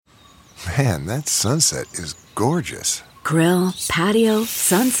Man, that sunset is gorgeous. Grill, patio,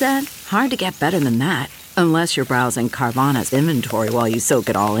 sunset. Hard to get better than that. Unless you're browsing Carvana's inventory while you soak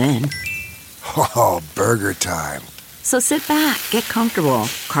it all in. Oh, burger time. So sit back, get comfortable.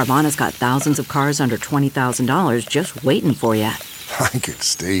 Carvana's got thousands of cars under $20,000 just waiting for you. I could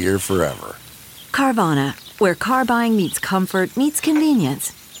stay here forever. Carvana, where car buying meets comfort meets convenience.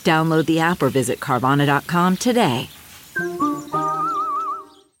 Download the app or visit Carvana.com today.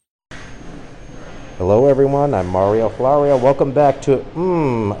 Hello everyone, I'm Mario Florio. Welcome back to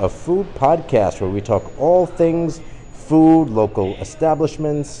a food podcast where we talk all things food, local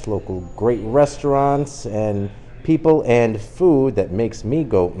establishments, local great restaurants, and people and food that makes me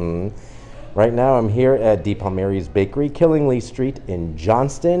go Right now I'm here at Di Palmieri's Bakery, Killingly Street in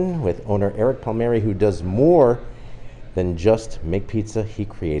Johnston, with owner Eric Palmieri, who does more than just make pizza. He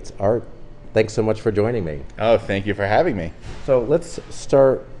creates art. Thanks so much for joining me. Oh, thank you for having me. So let's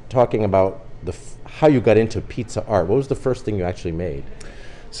start talking about how you got into pizza art. What was the first thing you actually made?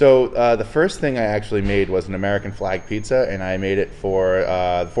 So the first thing I actually made was an American flag pizza, and I made it for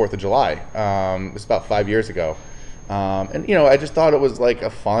the 4th of July. It was about 5 years ago. And, you know, I just thought it was like a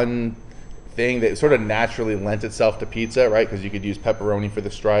fun thing that sort of naturally lent itself to pizza, right? Because you could use pepperoni for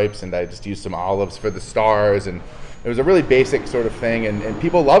the stripes, and I just used some olives for the stars, and it was a really basic sort of thing, and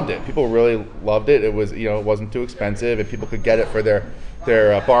people loved it. People really loved it. It was, you know, it wasn't too expensive, and people could get it for their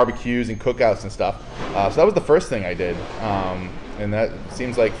barbecues and cookouts and stuff. So that was the first thing I did, and that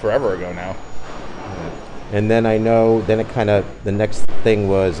seems like forever ago now. And then I know, the next thing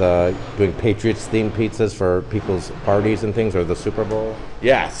was doing Patriots-themed pizzas for people's parties and things, or the Super Bowl.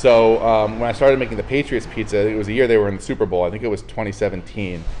 Yeah, so when I started making the Patriots pizza, it was a year they were in the Super Bowl. I think it was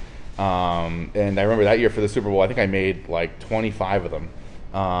 2017. And I remember that year for the Super Bowl, I think I made like 25 of them.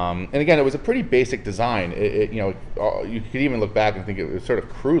 And again, it was a pretty basic design. You know, you could even look back and think it was sort of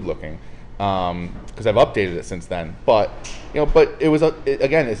crude looking, because I've updated it since then. But it was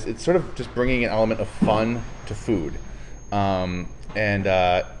again, it's sort of just bringing an element of fun to food, and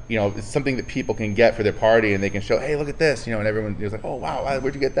you know, it's something that people can get for their party, and they can show, hey, look at this, you know, and everyone is like, oh wow,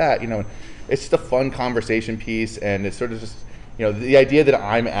 where'd you get that? You know, it's just a fun conversation piece, and it's sort of just, you know, the idea that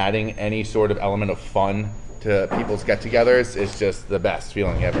I'm adding any sort of element of fun to people's get-togethers is just the best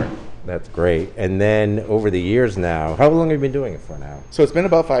feeling ever. That's great. And then over the years now, how long have you been doing it for now? So it's been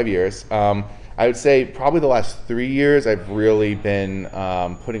about 5 years. I would say probably the last 3 years I've really been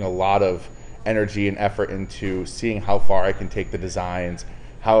putting a lot of energy and effort into seeing how far I can take the designs,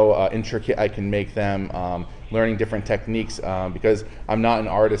 how intricate I can make them, learning different techniques, because I'm not an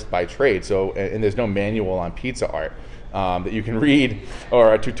artist by trade. So, and there's no manual on pizza art that you can read,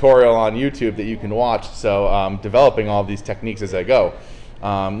 or a tutorial on YouTube that you can watch. So developing all of these techniques as I go,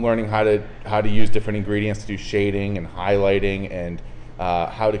 learning how to use different ingredients to do shading and highlighting, and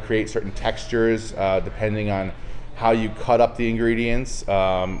how to create certain textures depending on how you cut up the ingredients,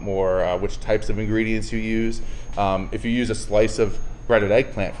 or which types of ingredients you use. If you use a slice of breaded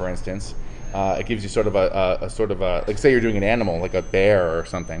eggplant, for instance, it gives you sort of a like, say you're doing an animal like a bear or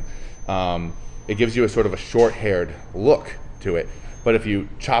something. It gives you a sort of a short-haired look to it. But if you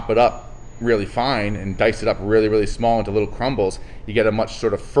chop it up really fine and dice it up really, really small into little crumbles, you get a much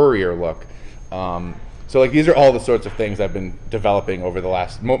sort of furrier look. So like, these are all the sorts of things I've been developing over the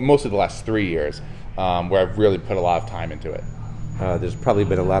last, mostly the last 3 years, where I've really put a lot of time into it. There's probably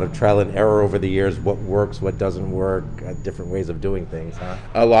been a lot of trial and error over the years, what works, what doesn't work, different ways of doing things, huh?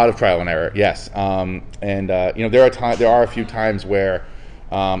 A lot of trial and error, yes. And you know, there are a few times where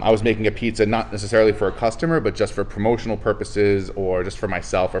I was making a pizza not necessarily for a customer, but just for promotional purposes, or just for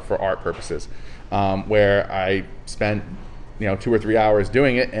myself, or for art purposes, where I spent, you know, 2 or 3 hours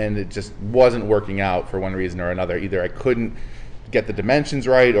doing it, and it just wasn't working out for one reason or another. Either I couldn't get the dimensions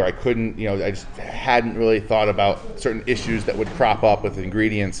right, or I couldn't, you know, I just hadn't really thought about certain issues that would crop up with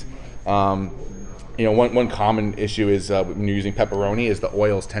ingredients. You know, one common issue is when you're using pepperoni is the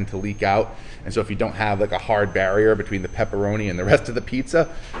oils tend to leak out. And so if you don't have like a hard barrier between the pepperoni and the rest of the pizza,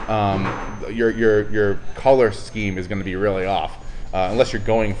 your color scheme is going to be really off. Unless you're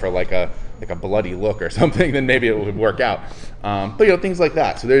going for like a bloody look or something, then maybe it would work out. But you know, things like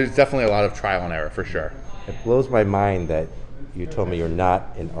that. So there's definitely a lot of trial and error for sure. It blows my mind that you told me you're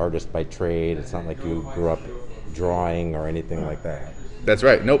not an artist by trade. It's not like you grew up drawing or anything like that. That's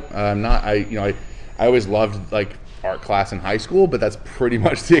right. Nope, I'm not. I always loved like art class in high school, but that's pretty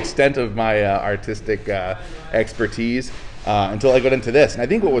much the extent of my artistic expertise until I got into this. And I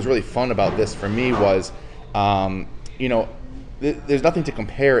think what was really fun about this for me was, you know, there's nothing to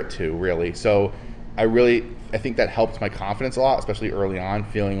compare it to really. So I think that helped my confidence a lot, especially early on,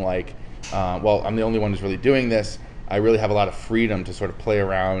 feeling like, well, I'm the only one who's really doing this. I really have a lot of freedom to sort of play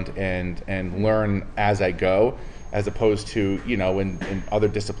around and learn as I go, as opposed to, you know, in other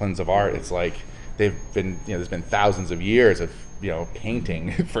disciplines of art, it's like they've been, you know, there's been thousands of years of, you know,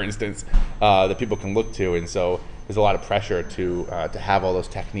 painting, for instance, that people can look to, and so there's a lot of pressure to have all those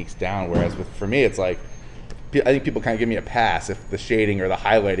techniques down. Whereas for me, it's like, I think people kind of give me a pass if the shading or the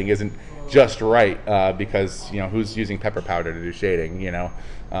highlighting isn't just right, because, you know, who's using pepper powder to do shading, you know?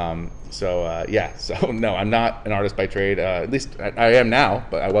 So no, I'm not an artist by trade. At least I am now,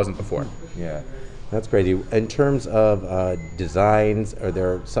 but I wasn't before. Yeah, that's crazy. In terms of designs, are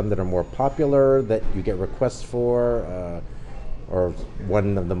there some that are more popular that you get requests for, or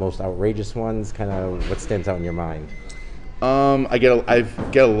one of the most outrageous ones? Kind of what stands out in your mind? I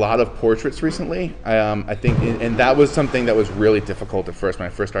get a lot of portraits recently. I think, and that was something that was really difficult at first when I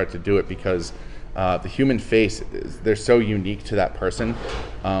first started to do it, because the human face, they're so unique to that person,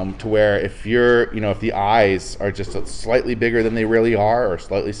 to where if if the eyes are just slightly bigger than they really are, or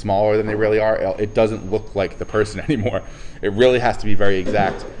slightly smaller than they really are, it doesn't look like the person anymore. It really has to be very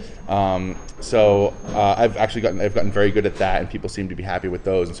exact. So I've gotten very good at that, and people seem to be happy with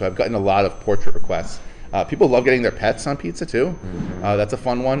those. And so I've gotten a lot of portrait requests. People love getting their pets on pizza too. Mm-hmm. That's a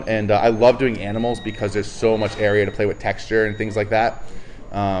fun one. And I love doing animals because there's so much area to play with texture and things like that.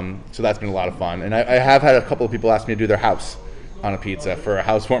 So that's been a lot of fun. And I have had a couple of people ask me to do their house on a pizza for a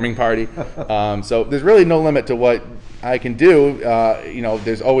housewarming party. So there's really no limit to what I can do.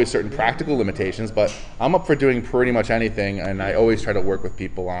 There's always certain practical limitations, but I'm up for doing pretty much anything. And I always try to work with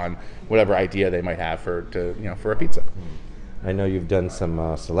people on whatever idea they might have for a pizza. I know you've done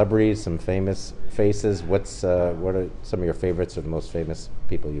some celebrities, some famous faces. What are some of your favorites or the most famous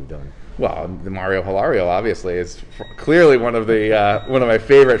people you've done? Well, the Mario Hilario obviously is clearly one of my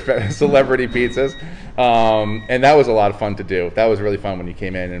favorite celebrity pizzas, and that was a lot of fun to do. That was really fun when you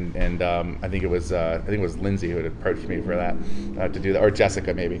came in, and I think it was Lindsay who had approached me for that to do that, or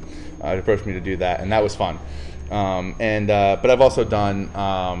Jessica maybe approached me to do that, and that was fun. But I've also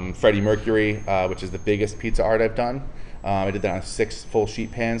done Freddie Mercury, which is the biggest pizza art I've done. I did that on 6 full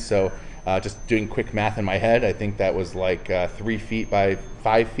sheet pans, so just doing quick math in my head, I think that was like 3 feet by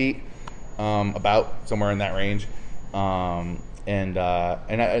 5 feet, about somewhere in that range, and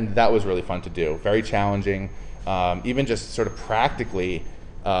that was really fun to do. Very challenging, even just sort of practically,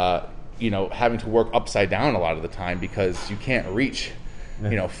 having to work upside down a lot of the time because you can't reach,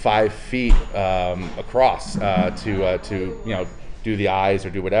 5 feet across to do the eyes or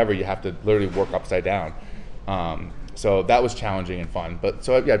do whatever. You have to literally work upside down. So that was challenging and fun. But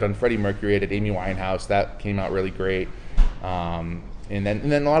so yeah, I've done Freddie Mercury. I did Amy Winehouse. That came out really great. And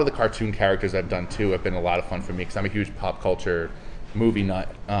then a lot of the cartoon characters I've done too have been a lot of fun for me because I'm a huge pop culture movie nut.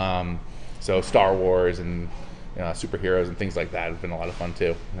 So Star Wars and superheroes and things like that have been a lot of fun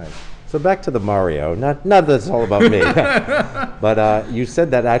too. Nice. So back to the Mario. Not that it's all about me, but you said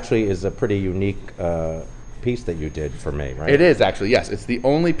that actually is a pretty unique piece that you did for me, right? It is actually, yes. It's the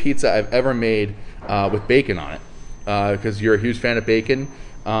only pizza I've ever made with bacon on it, because you're a huge fan of bacon.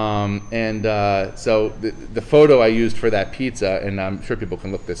 So the photo I used for that pizza, and I'm sure people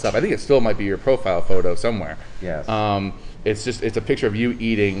can look this up. I think it still might be your profile photo somewhere. Yes. It's a picture of you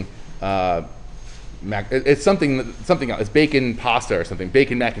eating. It's something else. It's bacon pasta or something,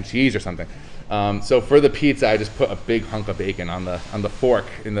 bacon mac and cheese or something. So for the pizza, I just put a big hunk of bacon on the fork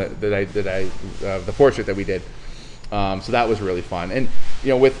in the portrait that we did. So that was really fun. And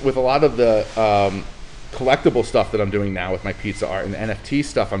with a lot of the collectible stuff that I'm doing now with my pizza art and the NFT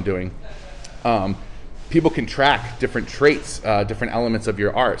stuff I'm doing, people can track different traits, different elements of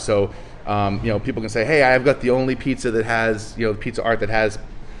your art. So people can say, hey, I've got the only pizza that has pizza art that has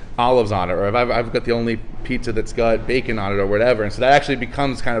olives on it, or I've got the only pizza that's got bacon on it, or whatever. And so that actually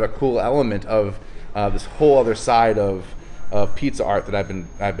becomes kind of a cool element of this whole other side of pizza art that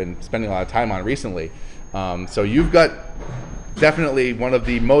I've been spending a lot of time on recently. So you've got definitely one of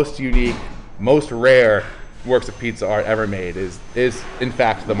the most unique, most rare works of pizza art ever made is in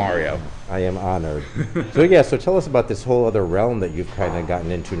fact the Mario. I am honored. So tell us about this whole other realm that you've kind of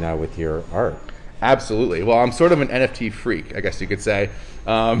gotten into now with your art. Absolutely. Well, I'm sort of an NFT freak, I guess you could say.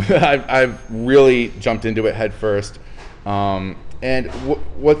 I've really jumped into it head first. And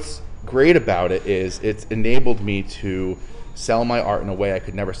what's great about it is it's enabled me to sell my art in a way I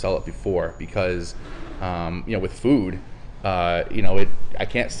could never sell it before, because with food, I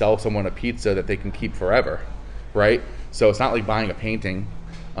can't sell someone a pizza that they can keep forever, right? So it's not like buying a painting.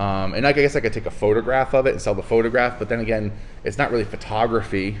 And I guess I could take a photograph of it and sell the photograph, but then again, it's not really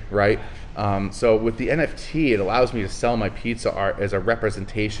photography, right? So with the NFT, it allows me to sell my pizza art as a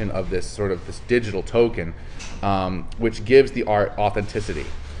representation of this digital token, which gives the art authenticity.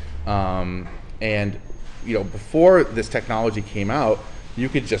 And before this technology came out, you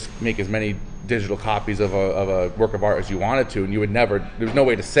could just make as many digital copies of a work of art as you wanted to, and you would never, there's no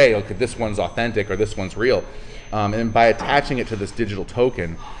way to say, okay, this one's authentic or this one's real. And by attaching it to this digital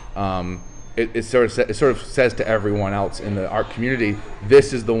token, it sort of says to everyone else in the art community,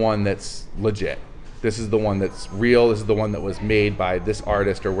 this is the one that's legit. This is the one that's real. This is the one that was made by this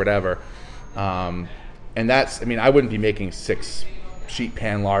artist or whatever. And that's, I wouldn't be making 6 sheet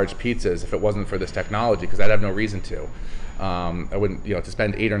pan large pizzas if it wasn't for this technology, because I'd have no reason to. I wouldn't, to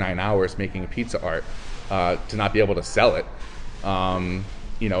spend 8 or 9 hours making a pizza art, to not be able to sell it.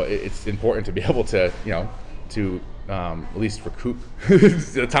 It's important to be able to, at least recoup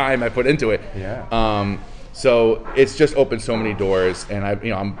the time I put into it. Yeah. So it's just opened so many doors, and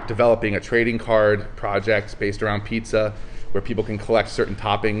I'm developing a trading card project based around pizza, where people can collect certain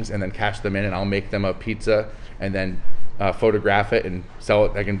toppings and then cash them in, and I'll make them a pizza and then photograph it and sell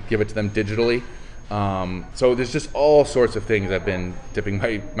it. I can give it to them digitally. So there's just all sorts of things I've been dipping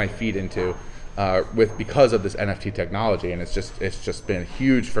my feet into because of this NFT technology, and it's just been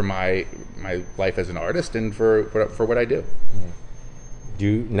huge for my life as an artist and for what I do. Do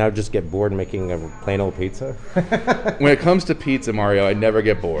you now just get bored making a plain old pizza? When it comes to pizza, Mario, I never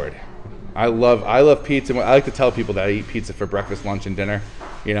get bored. I love pizza. I like to tell people that I eat pizza for breakfast, lunch, and dinner.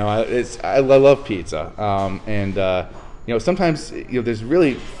 I love pizza. Sometimes there's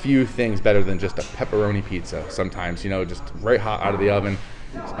really few things better than just a pepperoni pizza. Sometimes just right hot out of the oven.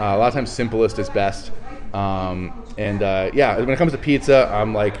 A lot of times simplest is best. When it comes to pizza,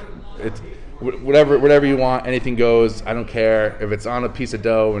 I'm like, it's whatever you want, anything goes. I don't care if it's on a piece of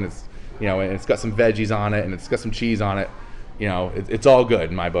dough and it's and it's got some veggies on it and it's got some cheese on it. It's all good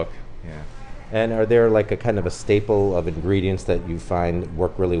in my book. Yeah. And are there like a kind of a staple of ingredients that you find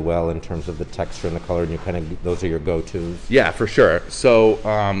work really well in terms of the texture and the color, and those are your go-tos? Yeah, for sure. So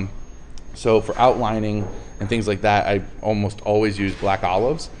for outlining and things like that, I almost always use black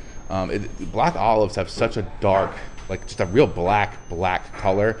olives. Black olives have such a dark, like just a real black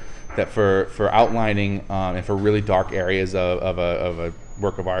color, that for outlining and for really dark areas of a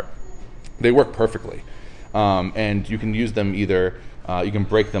work of art, they work perfectly. And you can use them either. You can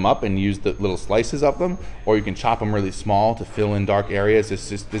break them up and use the little slices of them, or you can chop them really small to fill in dark areas.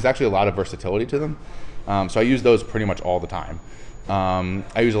 There's actually a lot of versatility to them. So I use those pretty much all the time.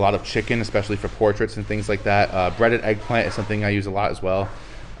 I use a lot of chicken, especially for portraits and things like that. Breaded eggplant is something I use a lot as well.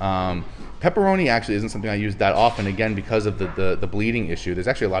 Pepperoni actually isn't something I use that often, again, because of the bleeding issue. There's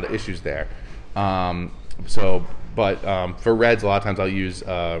actually a lot of issues there. For reds, a lot of times I'll use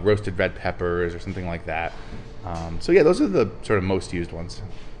roasted red peppers or something like that. Those are the sort of most used ones.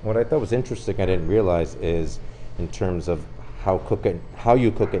 What I thought was interesting, I didn't realize, is in terms of how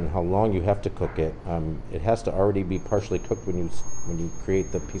you cook it and how long you have to cook it. It has to already be partially cooked when you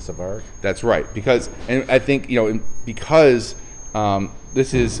create the piece of art. That's right, because I think because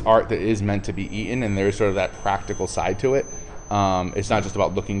this is art that is meant to be eaten, and there's sort of that practical side to it. It's not just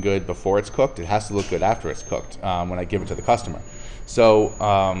about looking good before it's cooked; it has to look good after it's cooked when I give it to the customer.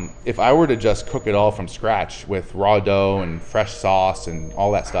 So if I were to just cook it all from scratch with raw dough and fresh sauce and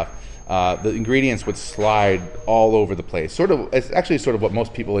all that stuff, the ingredients would slide all over the place. It's actually sort of what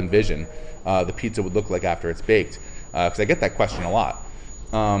most people envision the pizza would look like after it's baked, because I get that question a lot.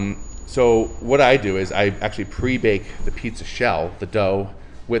 So what I do is I actually pre-bake the pizza shell, the dough,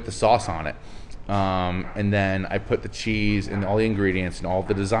 with the sauce on it. And then I put the cheese and all the ingredients and all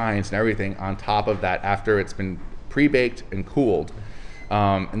the designs and everything on top of that after it's been pre-baked and cooled.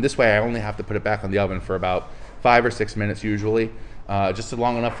 And this way I only have to put it back on the oven for about 5 or 6 minutes usually, just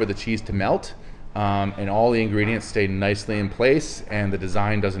long enough for the cheese to melt, and all the ingredients stay nicely in place, and the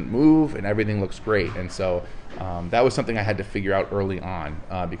design doesn't move, and everything looks great. And so that was something I had to figure out early on,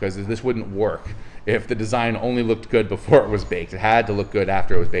 because this wouldn't work if the design only looked good before it was baked. It had to look good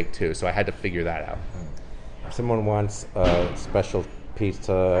after it was baked too, so I had to figure that out. If someone wants a special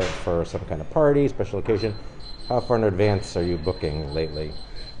pizza for some kind of party, special occasion, how far in advance are you booking lately?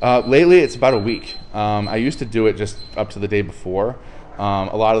 Lately, it's about a week. I used to do it just up to the day before.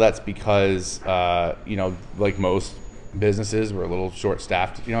 A lot of that's because, like most businesses, we're a little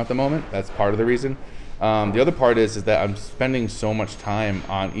short-staffed, at the moment. That's part of the reason. The other part is that I'm spending so much time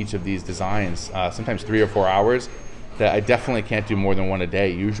on each of these designs, sometimes 3 or 4 hours, that I definitely can't do more than one a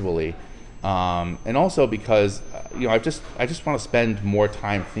day usually. And also because, I just want to spend more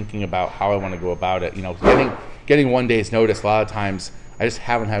time thinking about how I want to go about it. Getting 1 day's notice, a lot of times I just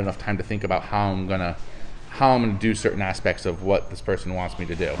haven't had enough time to think about how I'm gonna do certain aspects of what this person wants me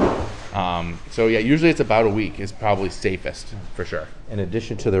to do. Usually it's about a week is probably safest for sure. In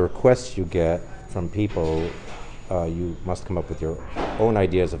addition to the requests you get from people, you must come up with your own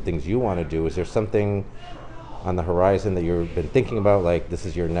ideas of things you want to do. Is there something on the horizon that you've been thinking about, like this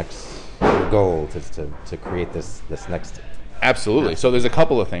is your goal to create this next? Absolutely. So there's a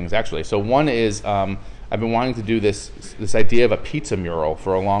couple of things actually. So one is I've been wanting to do this idea of a pizza mural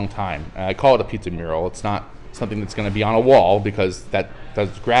for a long time. I call it a pizza mural. It's not something that's going to be on a wall because that does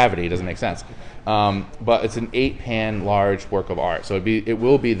gravity. It doesn't make sense. But it's an 8-pan large work of art. So it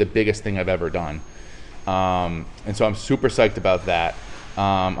will be the biggest thing I've ever done. And so I'm super psyched about that.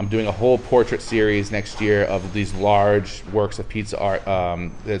 I'm doing a whole portrait series next year of these large works of pizza art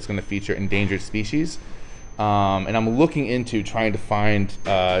that's going to feature endangered species. And I'm looking into trying to find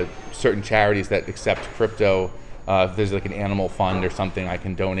certain charities that accept crypto. If there's like an animal fund or something, I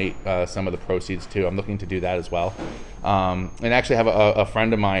can donate some of the proceeds to. I'm looking to do that as well. And actually have a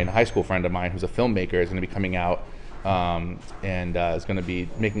friend of mine, a high school friend of mine, who's a filmmaker, is going to be coming out and is going to be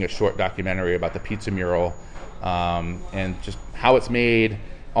making a short documentary about the pizza mural and just how it's made,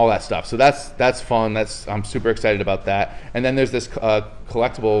 all that stuff. So that's fun. I'm super excited about that. And then there's this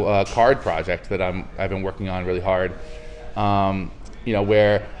collectible card project that I've been working on really hard.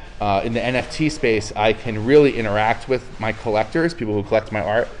 Where in the NFT space, I can really interact with my collectors, people who collect my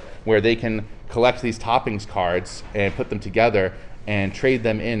art, where they can collect these toppings cards and put them together and trade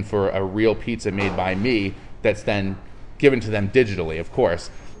them in for a real pizza made by me that's then given to them digitally, of course.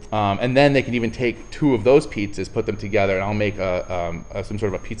 And then they can even take 2 of those pizzas, put them together, and I'll make some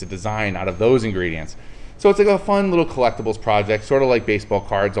sort of a pizza design out of those ingredients. So it's like a fun little collectibles project, sort of like baseball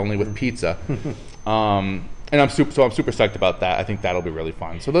cards, only with pizza. And I'm super psyched about that. I think that'll be really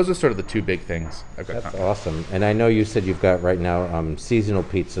fun. So those are sort of the 2 big things I've got. That's awesome. And I know you said you've got right now seasonal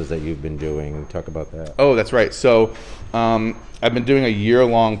pizzas that you've been doing. Talk about that. Oh, that's right. So I've been doing a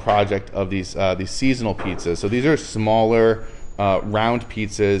year-long project of these seasonal pizzas. So these are smaller, round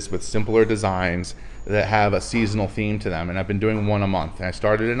pizzas with simpler designs that have a seasonal theme to them. And I've been doing one a month. And I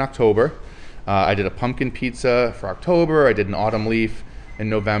started in October. I did a pumpkin pizza for October. I did an autumn leaf in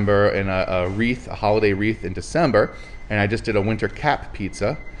November and a holiday wreath in December. And I just did a winter cap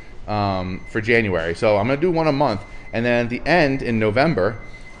pizza for January. So I'm going to do one a month. And then at the end in November,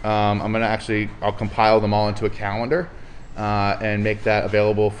 I'll compile them all into a calendar and make that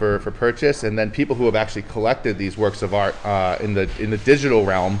available for purchase. And then people who have actually collected these works of art in the digital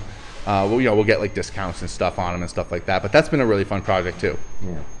realm, we'll get like discounts and stuff on them and stuff like that. But that's been a really fun project too.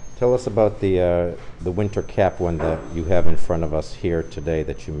 Yeah. Tell us about the winter cap one that you have in front of us here today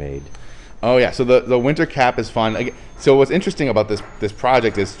that you made. Oh yeah, so the winter cap is fun. So what's interesting about this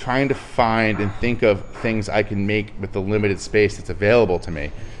project is trying to find and think of things I can make with the limited space that's available to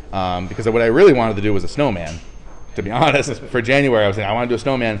me. Because what I really wanted to do was a snowman. To be honest, for January I was saying I want to do a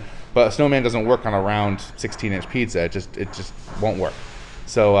snowman, but a snowman doesn't work on a round 16-inch pizza. It just won't work.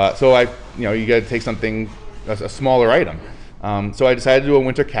 So you got to take something, a smaller item. So I decided to do a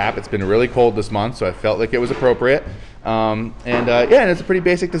winter cap. It's been really cold this month, so I felt like it was appropriate. And it's a pretty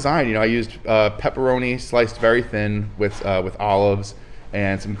basic design. I used pepperoni sliced very thin with olives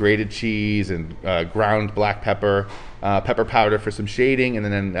and some grated cheese and ground black pepper, pepper powder for some shading, and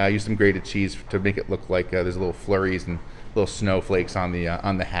then I used some grated cheese to make it look like there's little flurries and little snowflakes on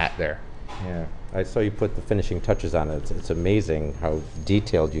the hat there. Yeah, I saw you put the finishing touches on it. It's amazing how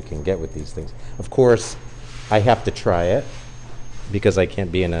detailed you can get with these things. Of course, I have to try it because I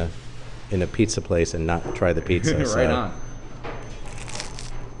can't be in a pizza place and not try the pizza. Right so. on.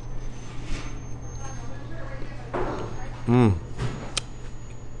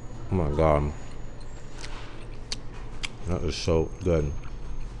 Oh my God. That is so good.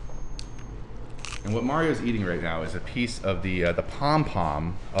 And what Mario's eating right now is a piece of the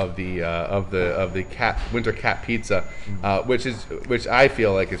pom-pom of the winter cap pizza, which I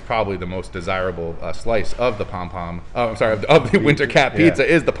feel like is probably the most desirable slice of the pom-pom. Oh, I'm sorry, of the winter cap pizza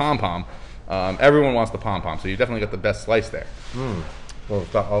is the pom-pom. Everyone wants the pom-pom, so you definitely got the best slice there. Well,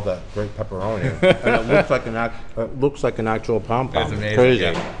 it's got all that great pepperoni, and it looks like an actual pom-pom. It's amazing. Crazy.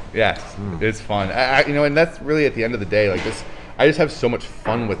 Yeah. Yes, it's fun. And that's really at the end of the day, like this. I just have so much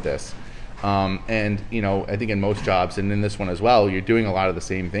fun with this. And I think in most jobs, and in this one as well, you're doing a lot of the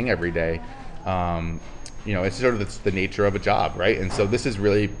same thing every day. It's sort of the nature of a job, right? And so this has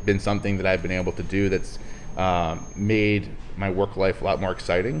really been something that I've been able to do that's made my work life a lot more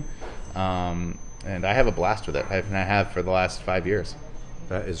exciting. And I have a blast with it, and I have for the last 5 years.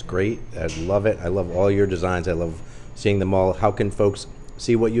 That is great. I love it. I love all your designs. I love seeing them all. How can folks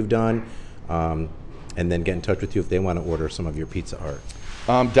see what you've done, and then get in touch with you if they want to order some of your pizza art?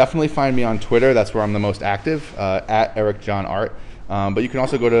 Definitely find me on Twitter. That's where I'm the most active, at Eric John Art. But you can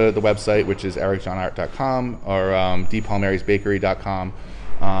also go to the website, which is ericjohnart.com or dpalmeriesbakery.com.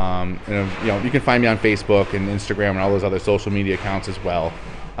 You can find me on Facebook and Instagram and all those other social media accounts as well.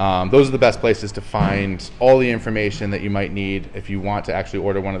 Those are the best places to find all the information that you might need if you want to actually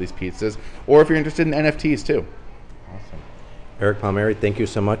order one of these pizzas, or if you're interested in NFTs too. Awesome. Eric Palmieri, thank you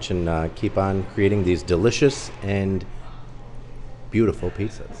so much, and keep on creating these delicious and beautiful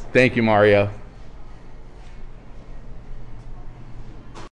pizzas. Thank you, Mario.